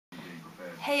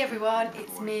Hey everyone,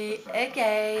 it's me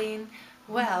again.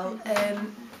 Well,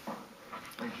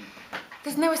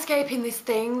 there's no escaping this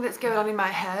thing that's going on in my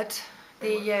head.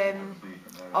 The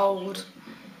old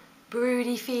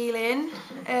broody feeling.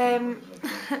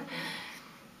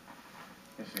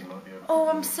 Oh,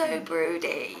 I'm so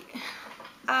broody.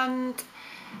 And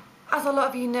as a lot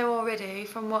of you know already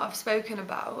from what I've spoken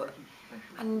about,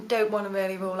 and don't want to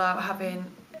really rule out having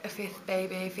a fifth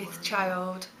baby, fifth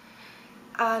child.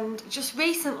 And just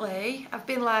recently, I've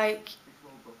been like,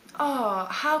 oh,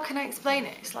 how can I explain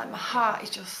it? It's like my heart is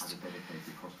just,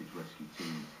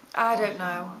 I don't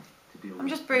know. I'm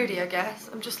just broody, I guess.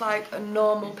 I'm just like a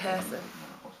normal person.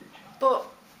 But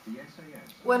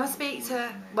when I speak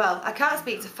to, well, I can't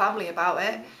speak to family about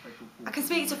it. I can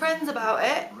speak to friends about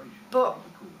it, but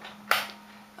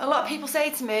a lot of people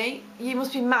say to me, you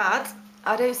must be mad.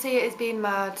 I don't see it as being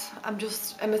mad. I'm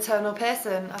just a maternal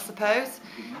person, I suppose.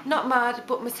 Not mad,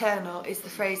 but maternal is the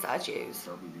phrase that I'd use.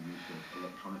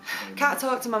 Can't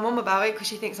talk to my mum about it because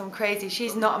she thinks I'm crazy.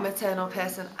 She's not a maternal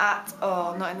person at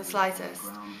all, not in the slightest.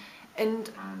 And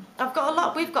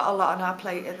we've got a lot on our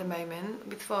plate at the moment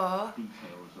with 4.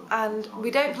 And we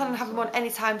don't plan on having one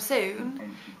anytime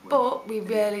soon, but we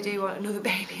really do want another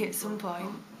baby at some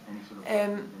point.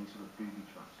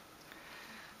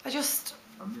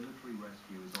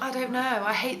 I don't know,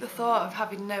 I hate the thought of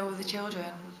having no other children,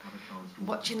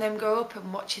 watching them grow up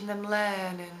and watching them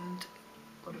learn and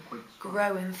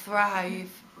grow and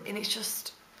thrive, and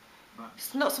it's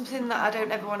not something that I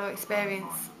don't ever want to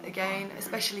experience again,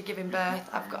 especially giving birth.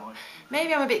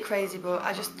 Maybe I'm a bit crazy, but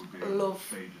I just love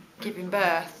giving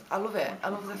birth. I love it. I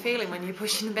love the feeling when you're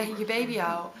pushing your baby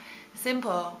out.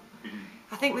 Simple.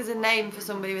 I think there's a name for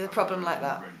somebody with a problem like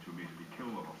that.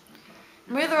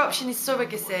 My other option is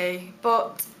surrogacy,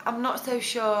 but I'm not so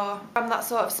sure I'm that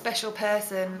sort of special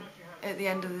person at the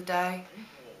end of the day.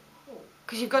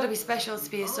 Because you've got to be special to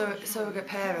be a surrogate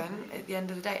parent at the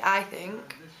end of the day, I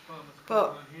think.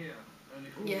 But,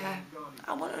 yeah,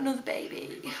 I want another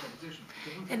baby.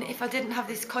 And if I didn't have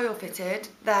this coil fitted,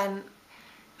 then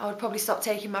I would probably stop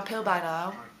taking my pill by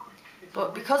now.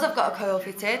 But because I've got a coil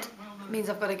fitted, it means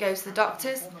I've got to go to the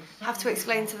doctors, have to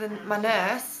explain to my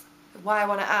nurse why I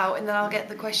want it out, and then I'll get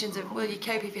the questions of, will you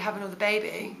cope if you have another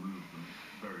baby?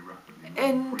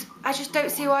 And I just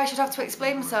don't see why I should have to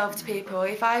explain myself to people.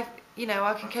 If I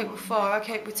can cope with 4, I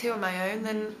cope with 2 on my own,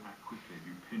 then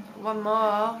one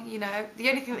more, The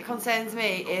only thing that concerns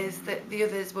me is that the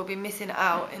others will be missing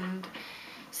out,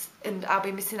 and I'll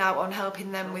be missing out on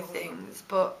helping them with things.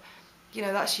 But,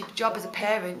 that's your job as a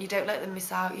parent. You don't let them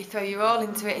miss out. You throw your all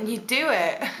into it and you do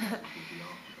it.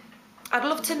 I'd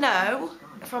love to know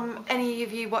from any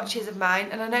of you watchers of mine,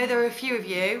 and I know there are a few of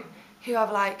you who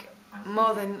have like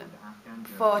more than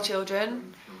 4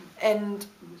 children, and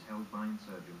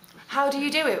how do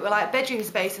you do it with like bedroom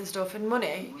space and stuff and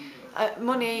money?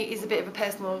 Money is a bit of a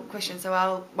personal question, so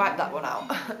I'll wipe that one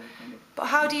out. But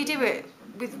how do you do it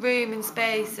with room and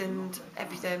space and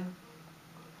everything?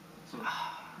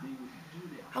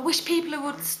 I wish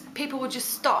people would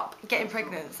just stop getting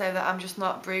pregnant so that I'm just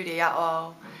not broody at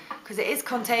all, because it is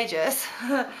contagious.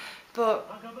 But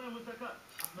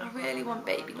I really want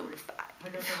baby number 5.